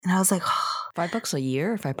And I was like, $5 a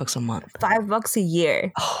year or $5 a month? $5 a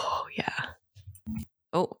year. Oh, yeah.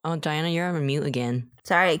 Oh, Diana, you're on mute again.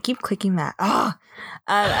 Sorry, I keep clicking that. I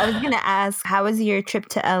was going to ask, how was your trip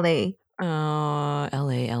to LA? LA.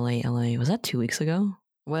 Was that 2 weeks ago?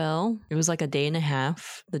 Well, it was like a day and a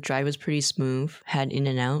half. The drive was pretty smooth, had in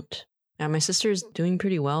and out. And my sister's doing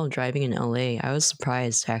pretty well driving in LA. I was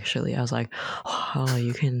surprised, actually. I was like, oh,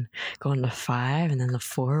 you can go on the 5 and then the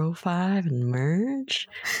 405 and merge?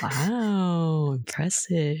 Wow,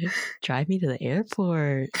 impressive. Drive me to the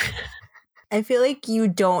airport. I feel like you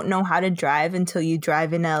don't know how to drive until you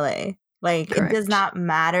drive in LA. Like, Correct. It does not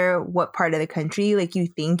matter what part of the country, like, you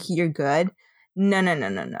think you're good. No.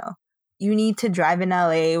 You need to drive in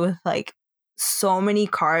LA with, like, so many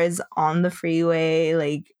cars on the freeway,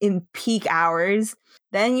 like, in peak hours.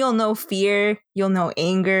 Then you'll know fear, you'll know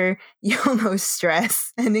anger, you'll know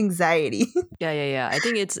stress and anxiety. Yeah. I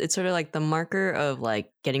think it's sort of like the marker of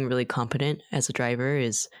like getting really competent as a driver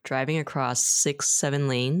is driving across 6-7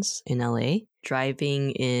 lanes in LA,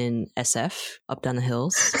 driving in SF up down the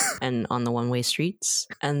hills and on the one-way streets.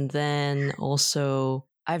 And then also,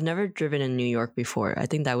 I've never driven in New York before. I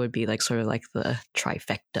think that would be like sort of like the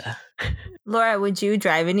trifecta. Laura, would you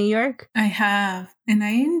drive in New York? I have. And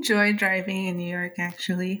I enjoy driving in New York,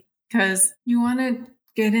 actually, because you want to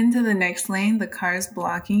get into the next lane. The car's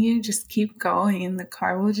blocking you. Just keep going. The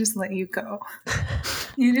car will just let you go.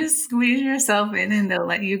 You just squeeze yourself in and they'll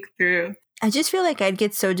let you through. I just feel like I'd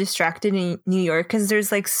get so distracted in New York because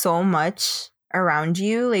there's like so much around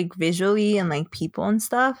you, like visually and like people and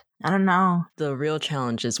stuff. I don't know. The real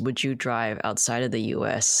challenge is, would you drive outside of the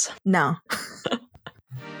US? No.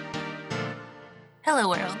 Hello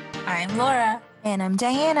world, I'm Laura. And I'm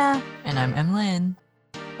Diana. And I'm MLin.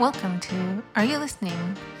 Welcome to Are You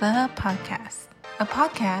Listening? The podcast. A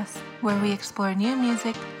podcast where we explore new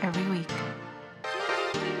music every week.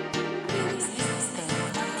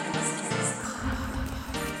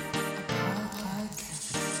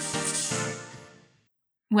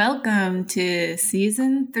 Welcome to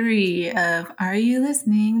season 3 of Are You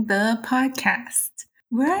Listening? The podcast.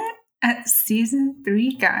 We're at season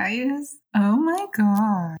 3, guys. Oh my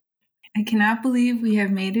god. I cannot believe we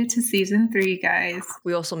have made it to season 3, guys.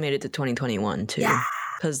 We also made it to 2021 too. Yeah.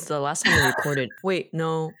 Because the last time we recorded... Wait,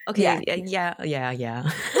 no. Okay, yeah.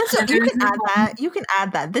 Listen, you can add that. You can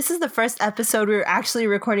add that. This is the first episode we were actually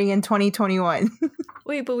recording in 2021.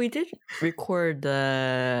 Wait, but we did record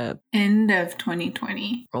the... End of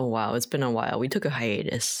 2020. Oh, wow. It's been a while. We took a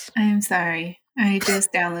hiatus. I'm sorry. I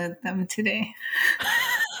just downloaded them today.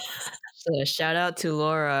 So shout out to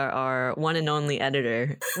Laura, our one and only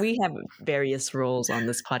editor. We have various roles on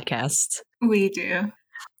this podcast. We do.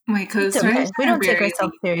 My co-stars. Okay. We don't take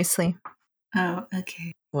ourselves seriously. Oh,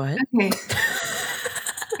 okay. What? Okay.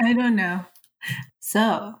 I don't know.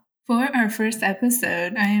 So, for our first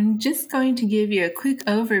episode, I am just going to give you a quick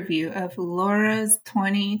overview of Laura's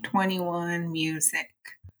 2021 music.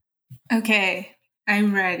 Okay,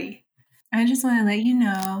 I'm ready. I just want to let you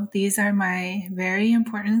know these are my very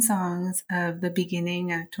important songs of the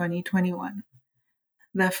beginning of 2021.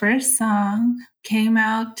 The first song came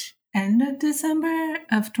out end of December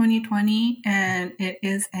of 2020, and it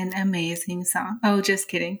is an amazing song. Oh, just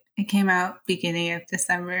kidding. It came out beginning of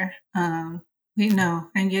December. Wait, no,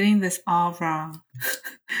 I'm getting this all wrong.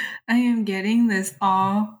 I am getting this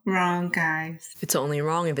all wrong, guys. It's only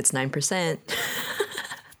wrong if it's 9%.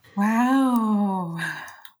 Wow.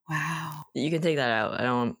 You can take that out. I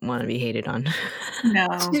don't want to be hated on. No.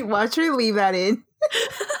 Watch her leave that in.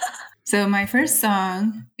 So my first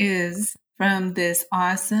song is from this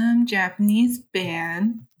awesome Japanese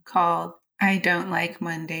band called I Don't Like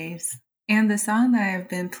Mondays. And the song that I've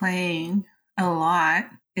been playing a lot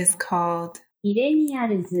is called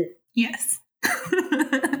Millennials. Yes.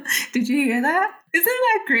 Did you hear that? Isn't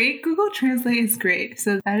that great? Google Translate is great.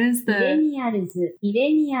 So that is the... Millennials.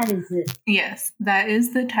 Yes, that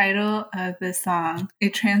is the title of the song.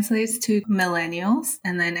 It translates to millennials,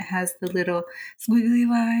 and then it has the little squiggly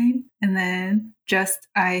line, and then just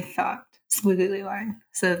I thought squiggly line.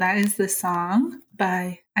 So that is the song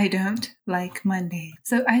by I Don't Like Mondays.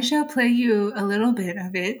 So I shall play you a little bit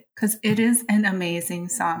of it because it is an amazing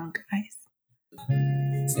song, guys.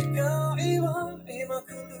 世界は今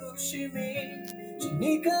苦しみ死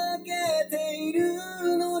にかけている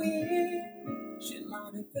のに知ら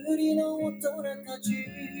ぬふりの大人たち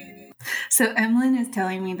So MLin is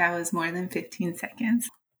telling me that was more than 15 seconds.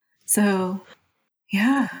 So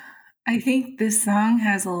yeah, I think this song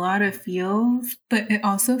has a lot of feels, but it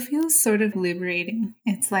also feels sort of liberating.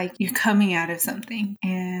 It's like you're coming out of something,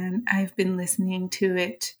 and I've been listening to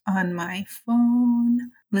it on my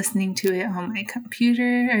phone, listening to it on my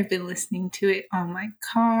computer. I've been listening to it on my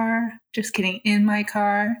car. Just kidding, in my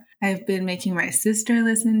car. I've been making my sister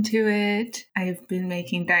listen to it. I've been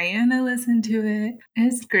making Diana listen to it.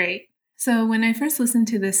 It's great. So when I first listened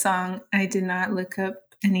to this song, I did not look up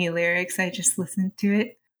any lyrics. I just listened to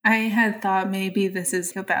it. I had thought maybe this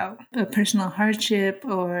is about a personal hardship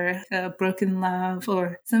or a broken love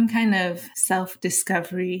or some kind of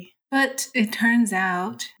self-discovery. But it turns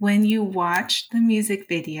out when you watch the music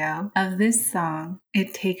video of this song,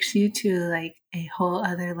 it takes you to like a whole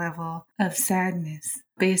other level of sadness.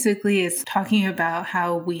 Basically, it's talking about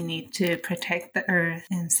how we need to protect the earth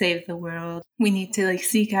and save the world. We need to like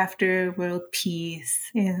seek after world peace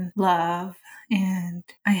and love. And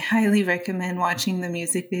I highly recommend watching the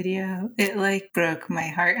music video. It like broke my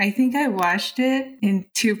heart. I think I watched it in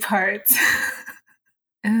 2 parts.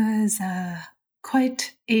 It was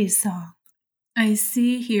quite a song. I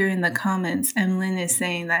see here in the comments, MLin is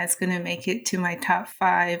saying that it's going to make it to my top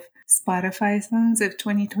 5 Spotify songs of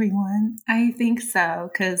 2021. I think so,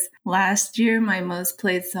 because last year my most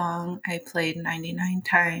played song I played 99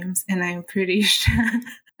 times, and I am pretty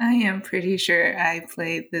sure I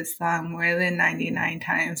played this song more than 99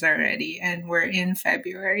 times already, and we're in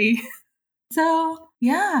February. So,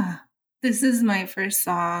 yeah, this is my first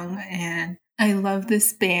song, and I love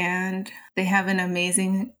this band. They have an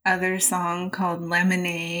amazing other song called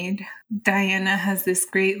Lemonade. Diana has this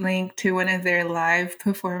great link to one of their live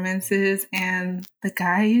performances, and the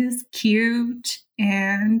guy is cute.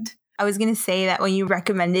 And I was going to say that when you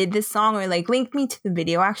recommended this song or like linked me to the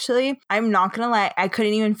video, actually, I'm not going to lie, I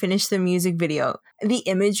couldn't even finish the music video. The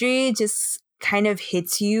imagery just kind of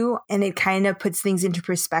hits you, and it kind of puts things into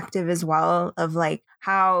perspective as well, of like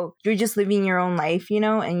how you're just living your own life, you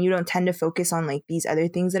know, and you don't tend to focus on like these other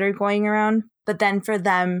things that are going around. But then for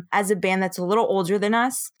them, as a band that's a little older than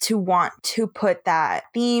us, to want to put that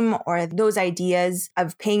theme or those ideas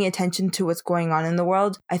of paying attention to what's going on in the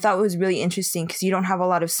world, I thought it was really interesting, because you don't have a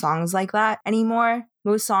lot of songs like that anymore.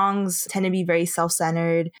 Most songs tend to be very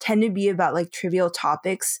self-centered, tend to be about like trivial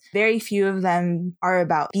topics. Very few of them are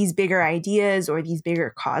about these bigger ideas or these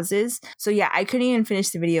bigger causes. So yeah, I couldn't even finish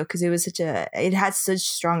the video because it has such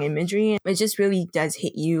strong imagery. It just really does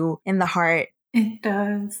hit you in the heart. it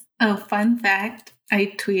does. Oh, fun fact.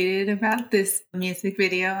 I tweeted about this music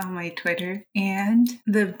video on my Twitter, and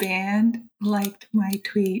the band liked my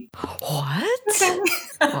tweet. What?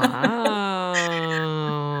 Wow.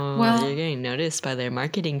 Well, you're getting noticed by their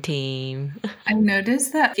marketing team. I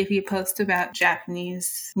noticed that if you post about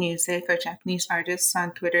Japanese music or Japanese artists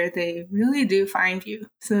on Twitter, they really do find you.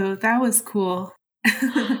 So that was cool.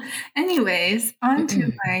 Anyways, on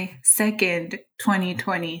to my second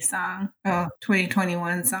 2021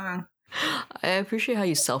 song. I appreciate how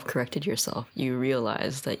you self-corrected yourself. You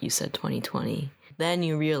realized that you said 2020. Then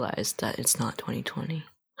you realized that it's not 2020.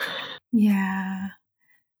 Yeah.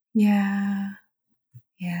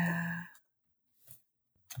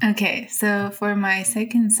 Okay, so for my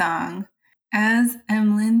second song, as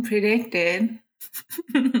MLin predicted,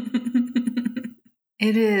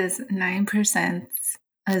 it is 9%'s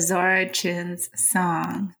Azora Chin's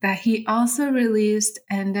song that he also released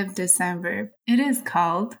end of December. It is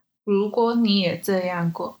called 如果你也这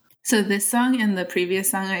样过. So this song and the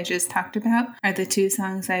previous song I just talked about are the 2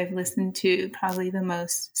 songs I've listened to probably the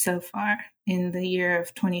most so far in the year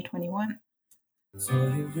of 2021. 所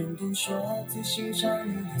有人都说最欣赏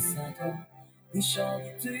你的洒脱，你笑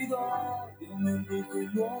得最多，永远不会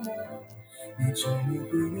落寞，你证明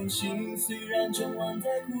会用心，虽然整晚在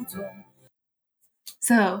苦痛。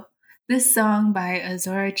 So this song by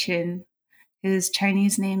Azora Chin, his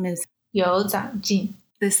Chinese name is 有长进.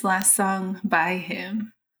 This last song by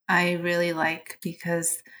him I really like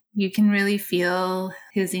because you can really feel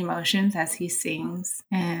his emotions as he sings,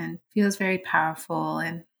 and feels very powerful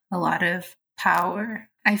and a lot of power.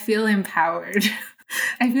 I feel empowered.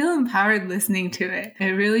 I feel empowered listening to it.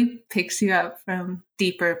 It really picks you up from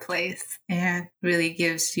deeper place and really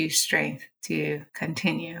gives you strength to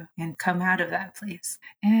continue and come out of that place.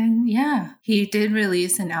 And yeah, he did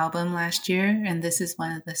release an album last year, and this is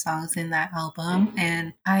one of the songs in that album.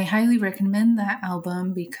 And I highly recommend that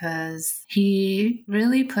album because he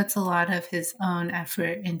really puts a lot of his own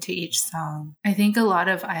effort into each song. I think a lot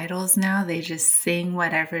of idols now, they just sing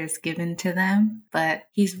whatever is given to them, but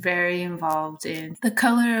he's very involved in the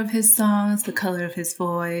color of his songs, the color of his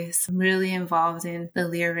voice, really involved in the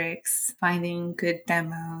lyrics, finding good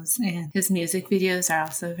demos, and his music videos are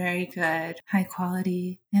also very good, high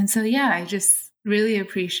quality. And so yeah, really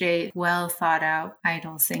appreciate well thought out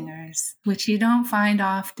idol singers, which you don't find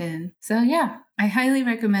often. So yeah, I highly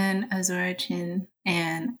recommend Azora Chin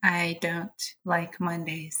and I Don't Like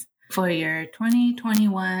Mondays for your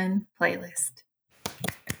 2021 playlist.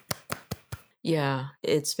 Yeah,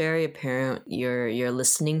 it's very apparent your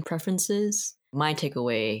listening preferences. My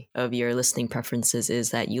takeaway of your listening preferences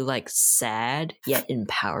is that you like sad yet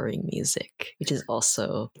empowering music, which is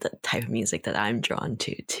also the type of music that I'm drawn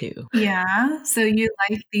to too. Yeah, so you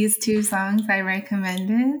like these two songs I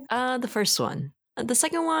recommended? The first one. The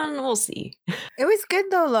second one, we'll see. It was good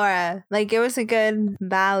though, Laura. Like, it was a good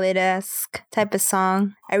ballad-esque type of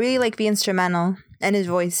song. I really like the instrumental and his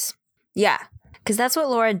voice. Yeah, because that's what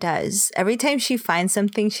Laura does. Every time she finds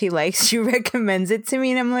something she likes, she recommends it to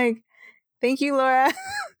me, and I'm like, thank you, Laura.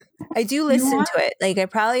 I do listen to it. Like, I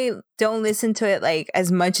probably don't listen to it like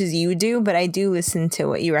as much as you do, but I do listen to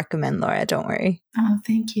what you recommend, Laura. Don't worry. Oh,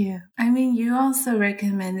 thank you. I mean, you also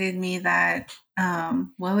recommended me that,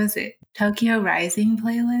 what was it? Tokyo Rising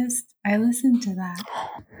playlist. I listened to that.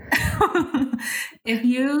 If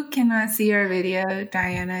you cannot see our video,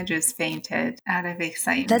 Diana just fainted out of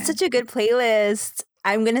excitement. That's such a good playlist.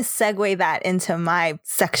 I'm going to segue that into my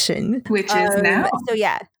section. Which is now. So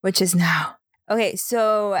yeah, which is now. Okay,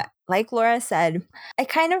 so like Laura said, I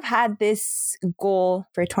kind of had this goal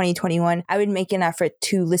for 2021. I would make an effort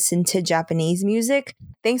to listen to Japanese music.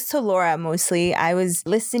 Thanks to Laura, mostly. I was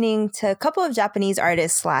listening to a couple of Japanese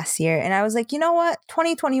artists last year, and I was like, you know what?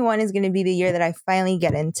 2021 is going to be the year that I finally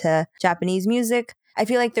get into Japanese music. I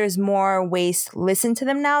feel like there's more ways to listen to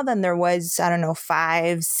them now than there was, I don't know,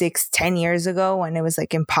 5, 6, 10 years ago when it was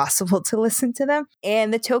like impossible to listen to them.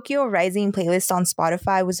 And the Tokyo Rising playlist on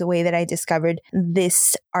Spotify was the way that I discovered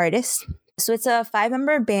this artist. So it's a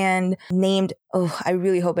 5-member band named, I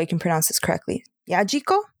really hope I can pronounce this correctly,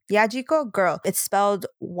 YAJICO Girl. It's spelled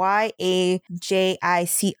YAJICO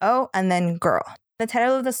and then girl. The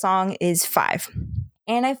title of the song is 5.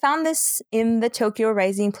 And I found this in the Tokyo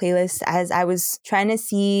Rising playlist as I was trying to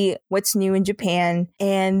see what's new in Japan.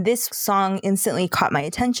 And this song instantly caught my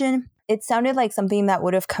attention. It sounded like something that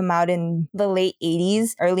would have come out in the late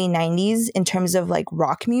 80s, early 90s in terms of like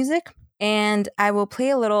rock music. And I will play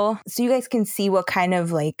a little so you guys can see what kind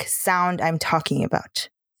of like sound I'm talking about.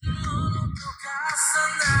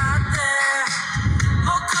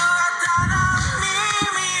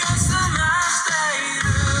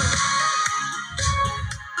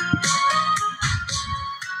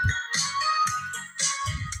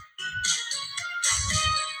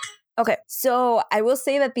 Okay, so I will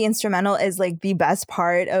say that the instrumental is like the best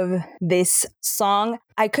part of this song.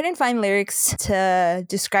 I couldn't find lyrics to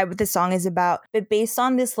describe what this song is about, but based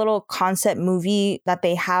on this little concept movie that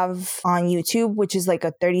they have on YouTube, which is like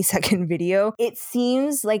a 30-second video, it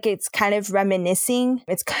seems like it's kind of reminiscing.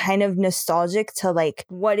 It's kind of nostalgic to like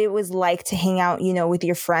what it was like to hang out, you know, with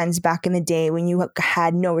your friends back in the day when you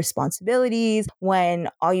had no responsibilities, when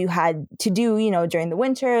all you had to do, you know, during the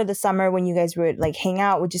winter, the summer, when you guys would like hang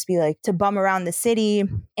out would just be like to bum around the city.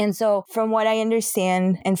 And so from what I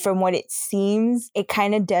understand and from what it seems, it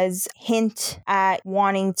kind of does hint at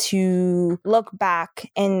wanting to look back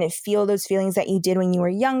and feel those feelings that you did when you were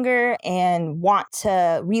younger and want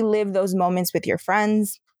to relive those moments with your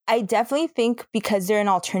friends. I definitely think because they're an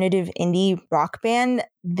alternative indie rock band,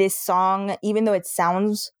 this song, even though it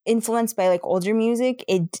sounds influenced by like older music,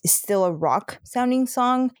 it's still a rock sounding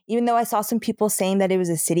song. Even though I saw some people saying that it was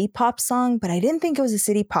a city pop song, but I didn't think it was a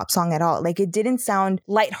city pop song at all. Like it didn't sound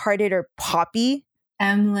lighthearted or poppy.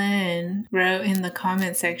 MLin wrote in the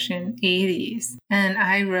comment section 80s, and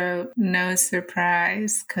I wrote no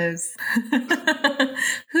surprise because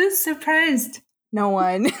who's surprised? No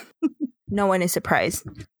one. No one is surprised.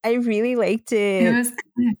 I really liked it.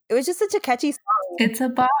 It was just such a catchy song. It's a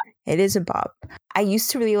bop. It is a bop. I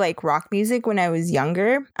used to really like rock music when I was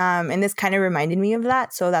younger, and this kind of reminded me of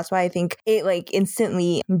that. So that's why I think it like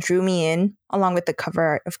instantly drew me in, along with the cover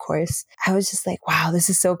art, of course. I was just like, wow, this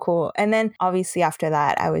is so cool. And then obviously after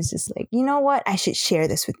that, I was just like, you know what? I should share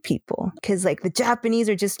this with people because like the Japanese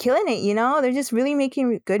are just killing it, you know? They're just really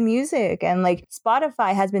making good music. And like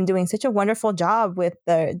Spotify has been doing such a wonderful job with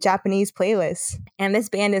the Japanese playlists. And this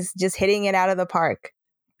band is just hitting it out of the park.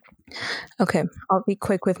 Okay, I'll be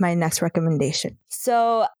quick with my next recommendation.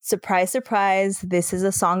 So, surprise, surprise, this is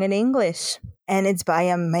a song in English, and it's by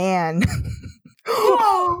a man.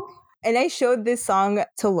 Whoa! And I showed this song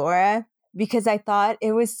to Laura because I thought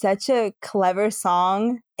it was such a clever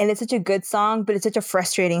song, and it's such a good song, but it's such a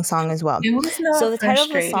frustrating song as well. It was not so the title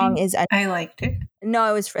of the song is... I liked it. No,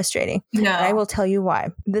 it was frustrating. No. And I will tell you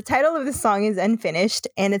why. The title of the song is Unfinished,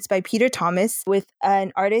 and it's by Peter Thomas with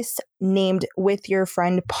an artist named With Your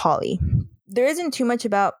Friend Polly. there isn't too much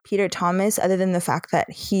about Peter Thomas other than the fact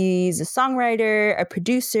that he's a songwriter, a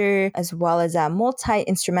producer, as well as a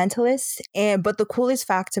multi-instrumentalist. But the coolest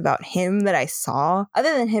fact about him that I saw,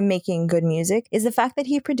 other than him making good music, is the fact that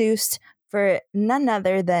he produced for none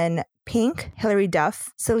other than Pink, Hilary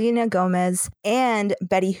Duff, Selena Gomez, and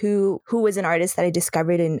Betty Who was an artist that I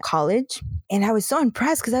discovered in college. And I was so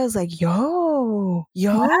impressed because I was like, yo.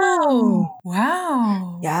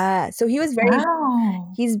 Wow. Yeah. So he was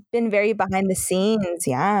he's been very behind the scenes.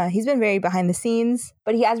 Yeah. He's been very behind the scenes,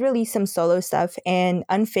 but he has released some solo stuff, and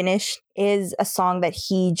Unfinished is a song that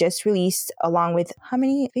he just released along with I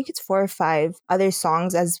think it's 4 or 5 other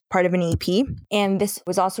songs as part of an EP. And this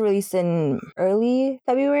was also released in early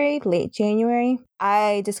February, late January.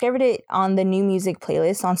 I discovered it on the new music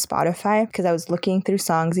playlist on Spotify because I was looking through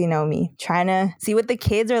songs, you know me, trying to see what the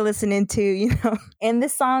kids are listening to, you know. And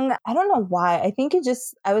this song, I don't know why. I think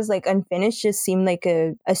I was like, Unfinished just seemed like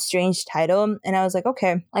a strange title. And I was like,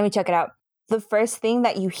 okay, let me check it out. The first thing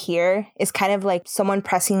that you hear is kind of like someone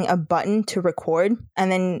pressing a button to record,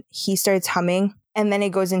 and then he starts humming, and then it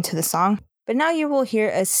goes into the song. But now you will hear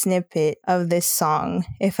a snippet of this song,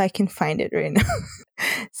 if I can find it right now.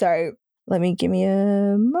 Sorry, give me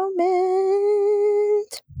a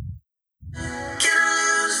moment. Can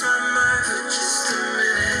I lose my mind for just a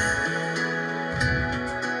minute?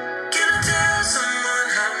 Can I tell someone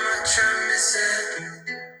how much I miss it?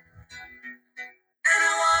 And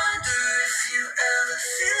I wonder if you ever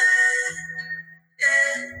feel it,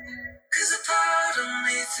 yeah. 'Cause a part of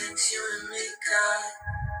me thinks you and me got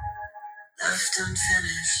left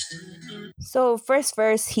unfinished. So first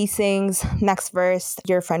verse, he sings. Next verse,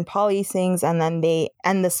 your friend Polly sings, and then they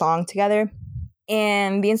end the song together.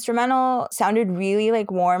 And the instrumental sounded really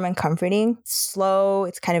like warm and comforting. Slow,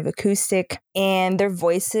 it's kind of acoustic. And their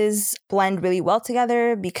voices blend really well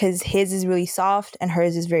together because his is really soft and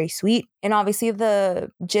hers is very sweet. And obviously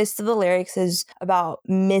the gist of the lyrics is about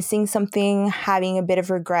missing something, having a bit of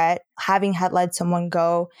regret, having had let someone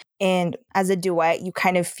go. And as a duet, you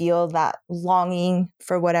kind of feel that longing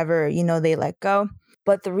for whatever, you know, they let go.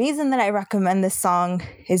 But the reason that I recommend this song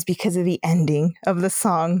is because of the ending of the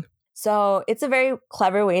song. So it's a very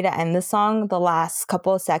clever way to end the song. The last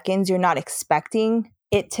couple of seconds, you're not expecting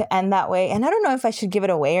it to end that way. And I don't know if I should give it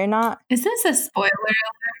away or not. Is this a spoiler?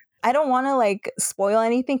 I don't want to spoil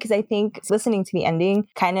anything because I think listening to the ending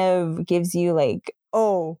kind of gives you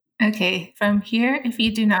oh. Okay, from here, if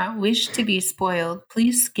you do not wish to be spoiled,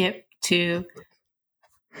 please skip to...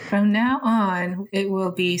 From now on, it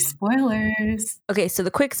will be spoilers. Okay, so the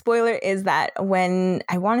quick spoiler is that when,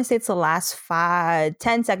 I want to say it's the last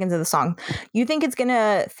 10 seconds of the song, you think it's going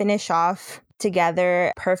to finish off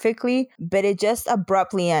together perfectly, but it just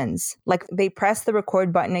abruptly ends. They press the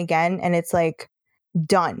record button again and it's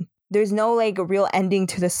done. There's no real ending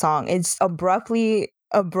to the song. It's abruptly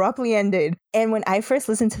ended. And when I first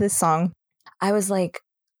listened to this song, I was like,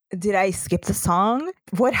 did I skip the song?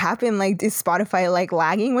 What happened? Is Spotify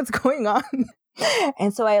lagging? What's going on?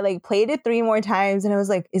 And so I played it 3 more times and I was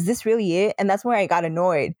like, is this really it? And that's where I got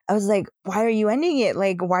annoyed. I was like, why are you ending it?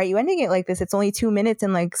 Why are you ending it like this? It's only 2 minutes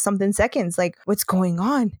and something seconds. What's going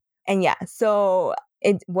on? And yeah, so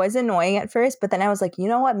it was annoying at first, but then I was like, you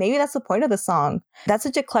know what? Maybe that's the point of the song. That's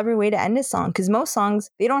such a clever way to end a song because most songs,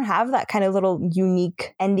 they don't have that kind of little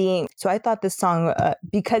unique ending. So I thought this song,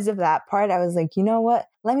 because of that part, I was like, you know what?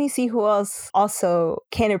 Let me see who else also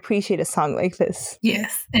can appreciate a song like this.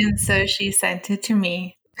 Yes. And so she sent it to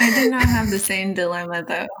me. I did not have the same dilemma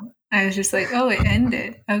though. I was just like, oh, it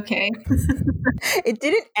ended. Okay. It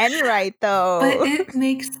didn't end right though. But it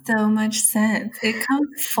makes so much sense. It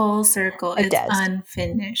comes full circle. It's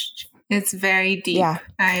unfinished. It's very deep. Yeah.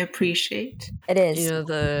 I appreciate. It is. You know,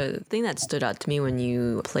 the thing that stood out to me when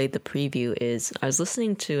you played the preview is I was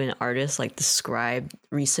listening to an artist describe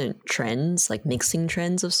recent trends, mixing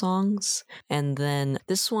trends of songs. And then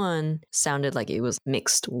this one sounded like it was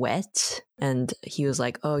mixed wet. And he was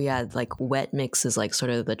like, oh yeah, wet mix is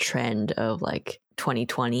sort of the trend of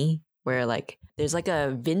 2020, where there's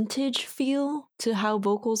a vintage feel to how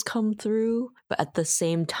vocals come through, but at the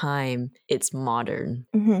same time it's modern,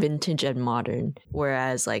 vintage and modern.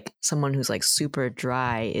 Whereas someone who's super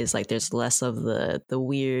dry is there's less of the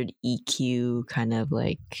weird EQ kind of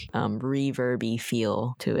reverby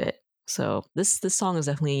feel to it. So this song is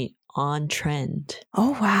definitely on trend.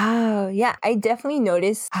 Oh wow. Yeah, I definitely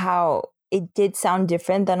noticed how it did sound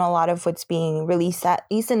different than a lot of what's being released, at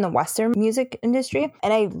least in the Western music industry.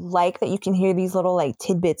 And I like that you can hear these little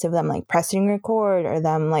tidbits of them pressing record or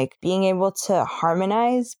them being able to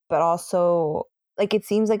harmonize, but also Like it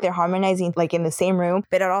seems like they're harmonizing like in the same room,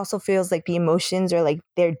 but it also feels like the emotions are like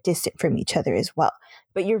they're distant from each other as well.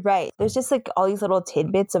 But you're right. There's just like all these little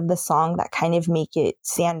tidbits of the song that kind of make it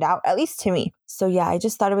stand out, at least to me. So yeah, I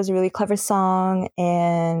just thought it was a really clever song.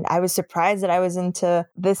 And I was surprised that I was into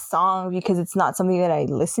this song because it's not something that I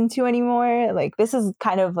listen to anymore. Like this is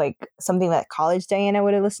kind of like something that college Diana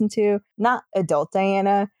would have listened to, not adult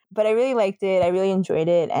Diana. But I really liked it. I really enjoyed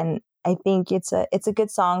it. And I think it's a good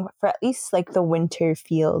song for at least like the winter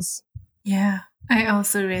feels. Yeah, I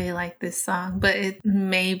also really like this song, but it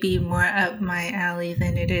may be more up my alley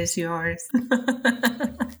than it is yours.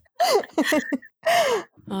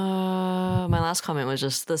 My last comment was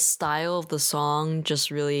just the style of the song just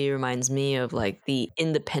really reminds me of like the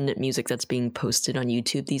independent music that's being posted on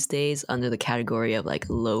YouTube these days under the category of like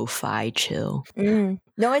lo-fi chill.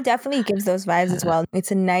 No, it definitely gives those vibes as well.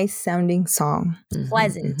 It's a nice sounding song.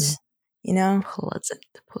 Pleasant, you know? Pleasant.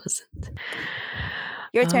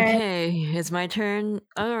 Your turn. Okay, it's my turn.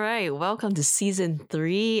 All right, welcome to season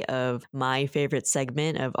 3 of my favorite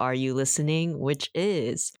segment of Are You Listening, which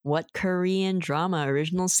is what Korean drama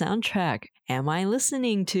original soundtrack am I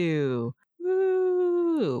listening to?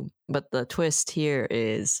 Woo! But the twist here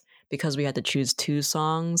is because we had to choose 2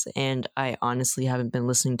 songs, and I honestly haven't been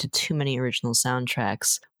listening to too many original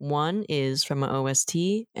soundtracks. One is from an OST,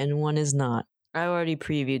 and one is not. I already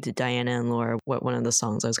previewed to Diana and Laura what one of the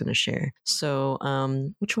songs I was going to share. So,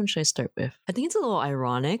 which one should I start with? I think it's a little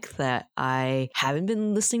ironic that I haven't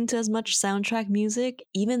been listening to as much soundtrack music,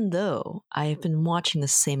 even though I've been watching the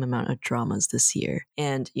same amount of dramas this year.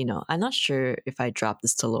 And, you know, I'm not sure if I dropped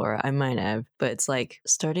this to Laura. I might have. But it's like,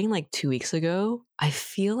 starting like 2 weeks ago, I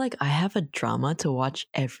feel like I have a drama to watch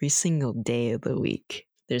every single day of the week.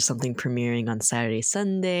 There's something premiering on Saturday,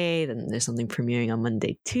 Sunday, then there's something premiering on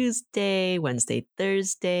Monday, Tuesday, Wednesday,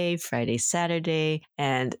 Thursday, Friday, Saturday.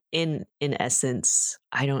 And in essence,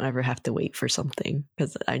 I don't ever have to wait for something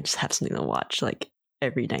because I just have something to watch like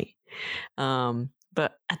every night.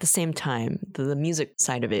 But at the same time, the music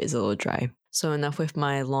side of it is a little dry. So enough with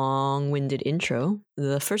my long-winded intro.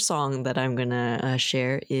 The first song that I'm gonna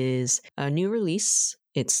share is a new release.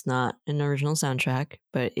 It's not an original soundtrack,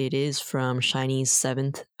 but it is from SHINee's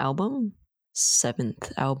 7th album.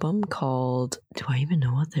 7th album called... Do I even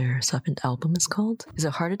know what their 7th album is called? Is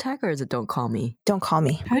it Heart Attack or is it Don't Call Me? Don't Call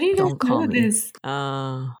Me. How do you guys know this?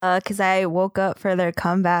 Because I woke up for their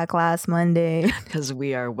comeback last Monday. Because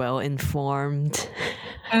we are well informed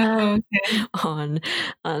Okay. on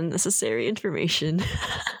unnecessary information.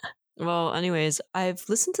 Well, anyways, I've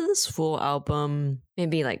listened to this full album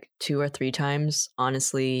maybe like 2 or 3 times.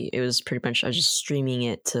 Honestly, it was pretty much I was just streaming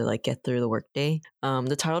it to like get through the workday.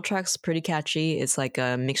 The title track's pretty catchy. It's like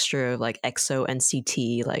a mixture of like EXO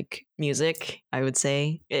NCT like music, I would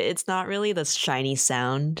say. It's not really the SHINee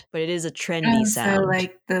sound, but it is a trendy sound. So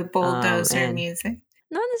like the bulldozer music.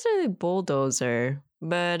 Not necessarily bulldozer,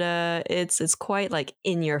 but it's quite like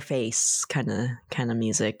in your face kind of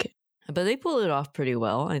music. But they pull it off pretty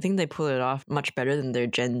well. I think they pull it off much better than their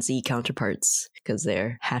Gen Z counterparts because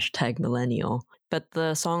they're #millennial. But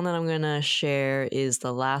the song that I'm going to share is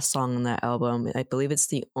the last song on that album. I believe it's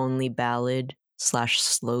the only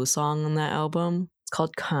ballad/slow song on that album. It's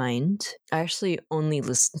called Kind. I actually only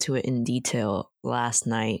listened to it in detail last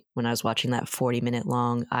night when I was watching that 40-minute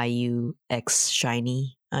long IU x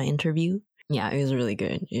SHINee interview. Yeah, it was really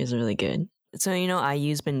good. It was really good. So, you know,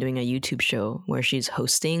 IU's been doing a YouTube show where she's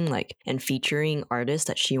hosting like and featuring artists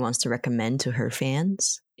that she wants to recommend to her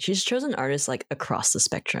fans. She's chosen artists like across the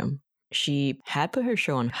spectrum. She had put her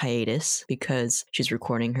show on hiatus because she's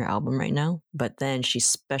recording her album right now, but then she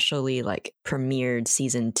specially like premiered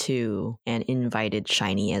season 2 and invited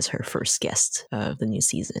SHINee as her first guest of the new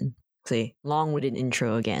season. See, long-winded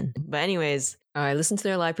intro again. But anyways, I listened to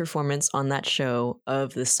their live performance on that show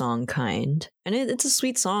of the song Kind, and it's a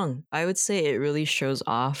sweet song. I would say it really shows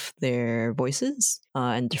off their voices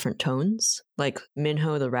and different tones. Like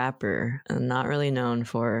Minho the rapper, not really known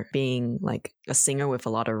for being like a singer with a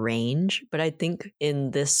lot of range, but I think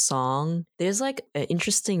in this song, there's like an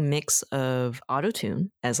interesting mix of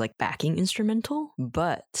autotune as like backing instrumental,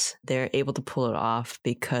 but they're able to pull it off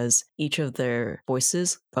because each of their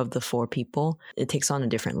voices of the 4 people, it takes on a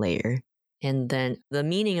different layer. And then the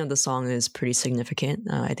meaning of the song is pretty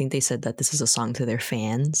significant. I think they said that this is a song to their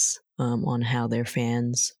fans, on how their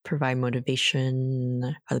fans provide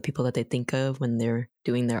motivation, are the people that they think of when they're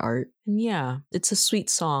doing their art. And yeah, it's a sweet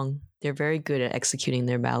song. They're very good at executing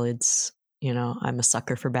their ballads. You know, I'm a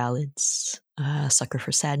sucker for ballads, a sucker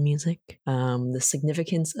for sad music. The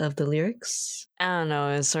significance of the lyrics, I don't know,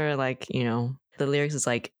 it's sort of like, you know, the lyrics is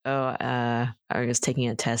like, I was taking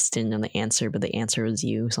a test and know the answer, but the answer was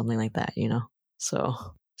you, something like that, you know?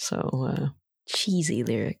 So cheesy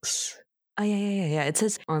lyrics. Oh yeah. It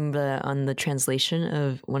says on the translation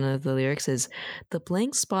of one of the lyrics is the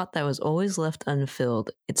blank spot that was always left unfilled.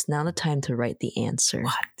 It's now the time to write the answer.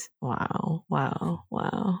 What? Wow.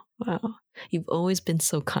 You've always been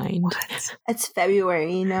so kind. What? It's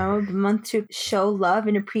February, you know, the month to show love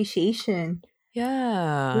and appreciation.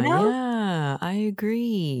 Yeah, You know? yeah, I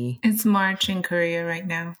agree. It's March in Korea right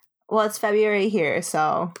now. Well, it's February here,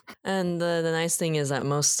 so. And the nice thing is that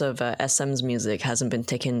most of SM's music hasn't been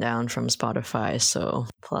taken down from Spotify, so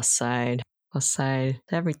plus side to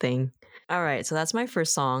everything. All right, so that's my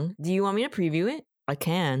first song. Do you want me to preview it? I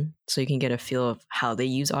can, so you can get a feel of how they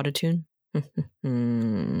use autotune.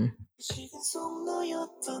 시간 속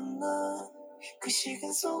너였던 너, 그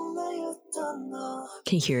시간 속 나였던 너,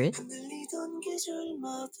 Can you hear it? 흔들리던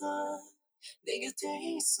계절마다 내 곁에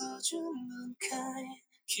있어주는 kind.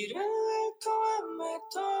 길을 잃고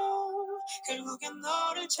헤매도 결국엔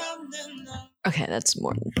너를 찾는 날. Okay, that's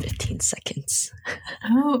more than 15 seconds.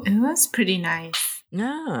 Oh, it was pretty nice.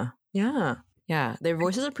 Yeah. Their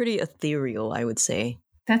voices are pretty ethereal, I would say.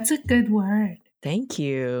 That's a good word. Thank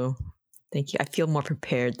you. I feel more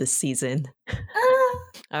prepared this season.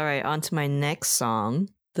 All right, on to my next song.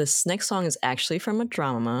 This next song is actually from a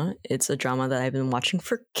drama. It's a drama that I've been watching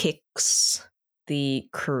for kicks. The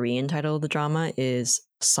Korean title of the drama is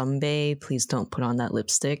Sunbae, Please Don't Put On That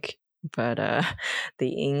Lipstick. But the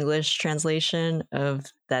English translation of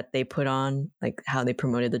that they put on, like how they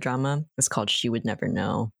promoted the drama, is called She Would Never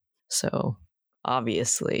Know. So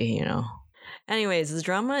obviously, you know. Anyways, this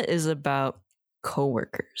drama is about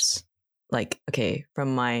coworkers. Like, okay,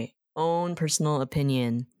 from my own personal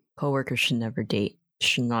opinion, coworkers should never date.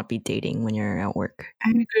 Should not be dating when you're at work. I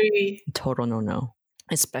agree. Total no.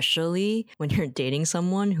 Especially when you're dating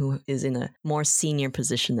someone who is in a more senior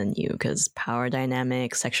position than you, because power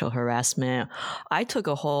dynamics, sexual harassment. I took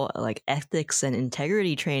a whole like ethics and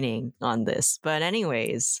integrity training on this. But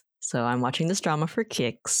anyways, so I'm watching this drama for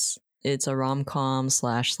kicks. It's a rom-com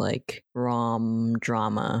 / like rom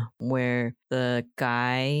drama where the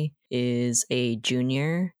guy is a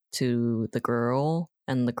junior to the girl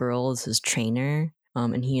and the girl is his trainer.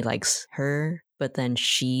 And he likes her, but then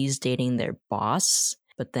she's dating their boss.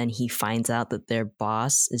 But then he finds out that their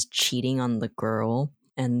boss is cheating on the girl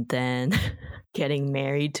and then getting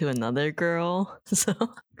married to another girl. So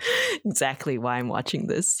exactly why I'm watching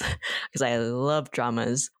this. Because I love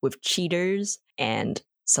dramas with cheaters and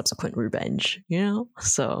subsequent revenge, you know?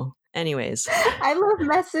 So anyways. I love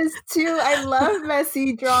messes too. I love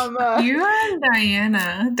messy drama. You and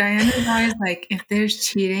Diana. Diana's always like, if there's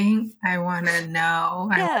cheating, I want to know.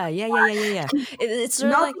 Yeah. It's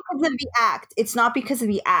sort of not like because of the act. It's not because of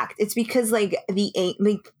the act. It's because like the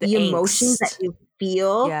emotions that you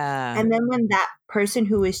feel. Yeah. And then when that person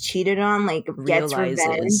who was cheated on like gets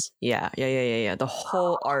revenge. Yeah. The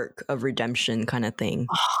whole arc of redemption kind of thing.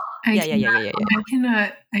 I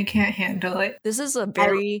can't handle it. This is a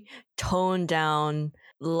very toned down,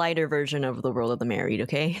 lighter version of The World of the Married,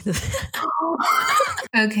 okay?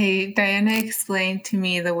 Okay, Diana explained to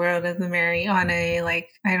me The World of the Married on a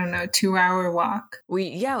 2-hour walk.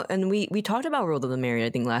 We talked about World of the Married,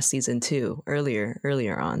 I think last season too, earlier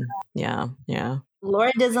on. Yeah.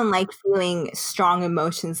 Laura doesn't like feeling strong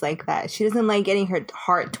emotions like that. She doesn't like getting her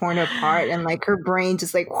heart torn apart and like her brain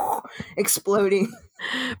just like exploding.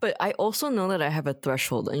 But I also know that I have a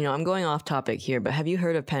threshold. You know, I'm going off topic here, but have you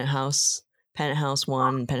heard of Penthouse? Penthouse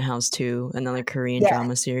 1, Penthouse 2, another Korean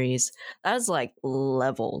drama series? That's like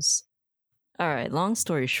levels. All right, long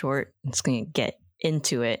story short, I'm just going to get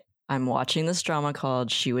into it. I'm watching this drama called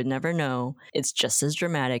She Would Never Know. It's just as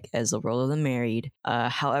dramatic as The World of the Married.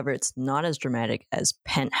 However, it's not as dramatic as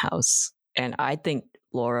Penthouse. And I think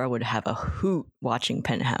Laura would have a hoot watching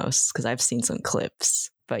Penthouse because I've seen some clips.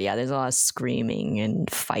 But yeah, there's a lot of screaming and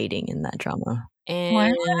fighting in that drama. And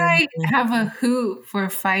why would I have a hoot for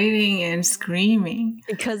fighting and screaming?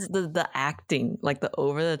 Because the acting, like the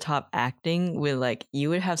over-the-top acting, you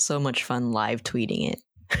would have so much fun live tweeting it.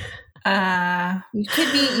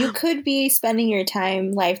 You could be spending your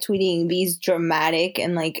time live tweeting these dramatic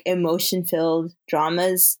and like emotion-filled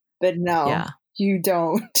dramas, but no, you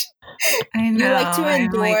don't. I know. You like to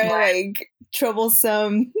endure like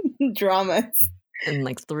troublesome dramas. And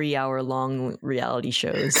like 3-hour-long reality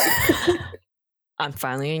shows. I'm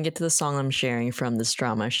finally going to get to the song I'm sharing from this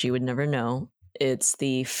drama, She Would Never Know. It's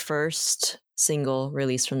the first single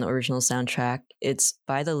released from the original soundtrack. It's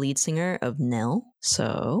by the lead singer of NELL.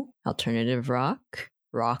 So, alternative rock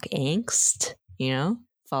angst, you know?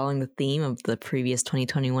 following the theme of the previous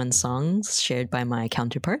 2021 songs shared by my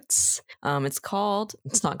counterparts.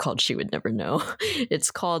 It's not called She Would Never Know. It's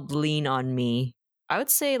called Lean on Me. I would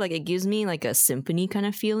say like it gives me like a symphony kind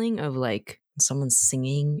of feeling of like someone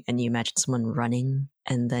singing and you imagine someone running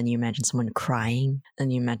and then you imagine someone crying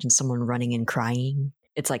and you imagine someone running and crying.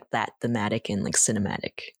 It's like that thematic and like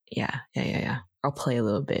cinematic. Yeah. I'll play a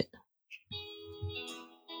little bit.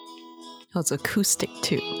 Oh, it's acoustic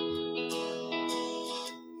too.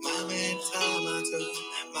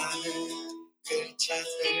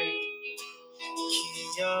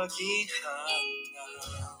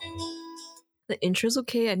 The intro's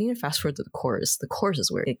okay. I need to fast forward to the chorus. The chorus is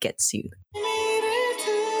where it gets you.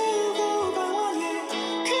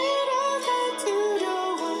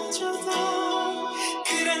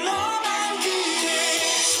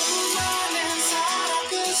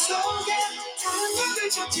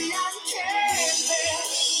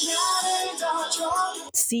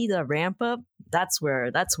 See the ramp up? That's where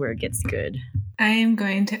it gets good. I am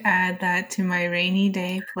going to add that to my rainy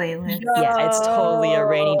day playlist. Yeah, it's totally a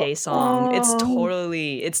rainy day song. You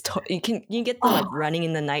can get the like running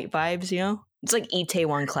in the night vibes, you know? It's like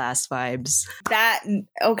Itaewon Class vibes.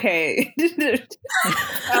 Okay.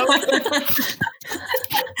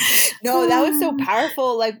 No, that was so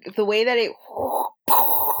powerful. Like the way that it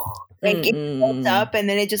like it built up and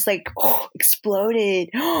then it just like exploded.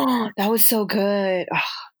 That was so good.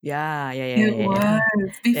 Yeah. It was.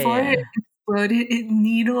 Before it exploded, it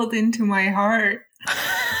needled into my heart.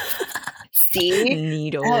 See?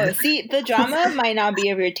 Needle. See, the drama might not be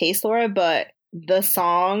of your taste, Laura, but the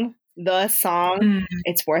song,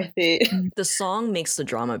 it's worth it. The song makes the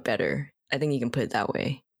drama better. I think you can put it that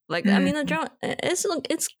way. Like, I mean, the drama,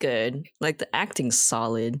 it's good. Like, the acting's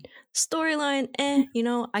solid. Storyline, you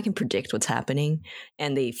know, I can predict what's happening.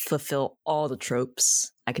 And they fulfill all the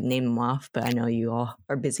tropes. I could name them off, but I know you all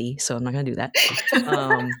are busy, so I'm not going to do that.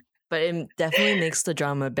 But it definitely makes the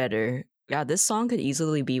drama better. Yeah, this song could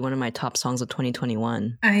easily be one of my top songs of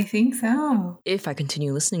 2021. I think so. If I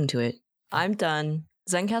continue listening to it. I'm done.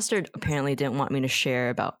 Zencastr apparently didn't want me to share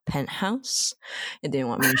about Penthouse. It didn't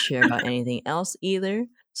want me to share about anything else either.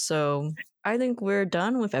 So I think we're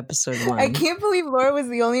done with episode 1. I can't believe Laura was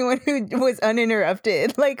the only one who was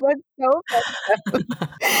uninterrupted. Like, that's so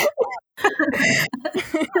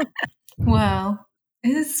Well,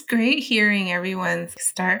 it's great hearing everyone's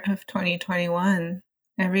start of 2021.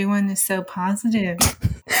 Everyone is so positive.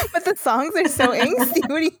 But the songs are so angsty.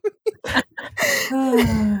 What do you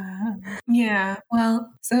mean? Yeah,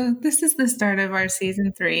 well, so this is the start of our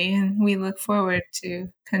season 3, and we look forward to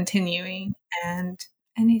continuing. And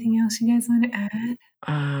anything else you guys want to add?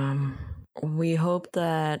 We hope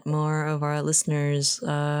that more of our listeners,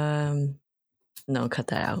 no, cut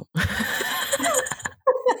that out.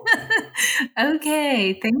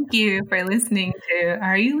 Okay, thank you for listening to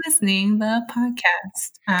Are You Listening? The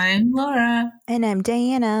podcast. I'm Laura. And I'm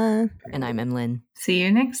Diana. And I'm MLin. See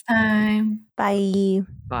you next time. Bye.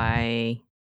 Bye.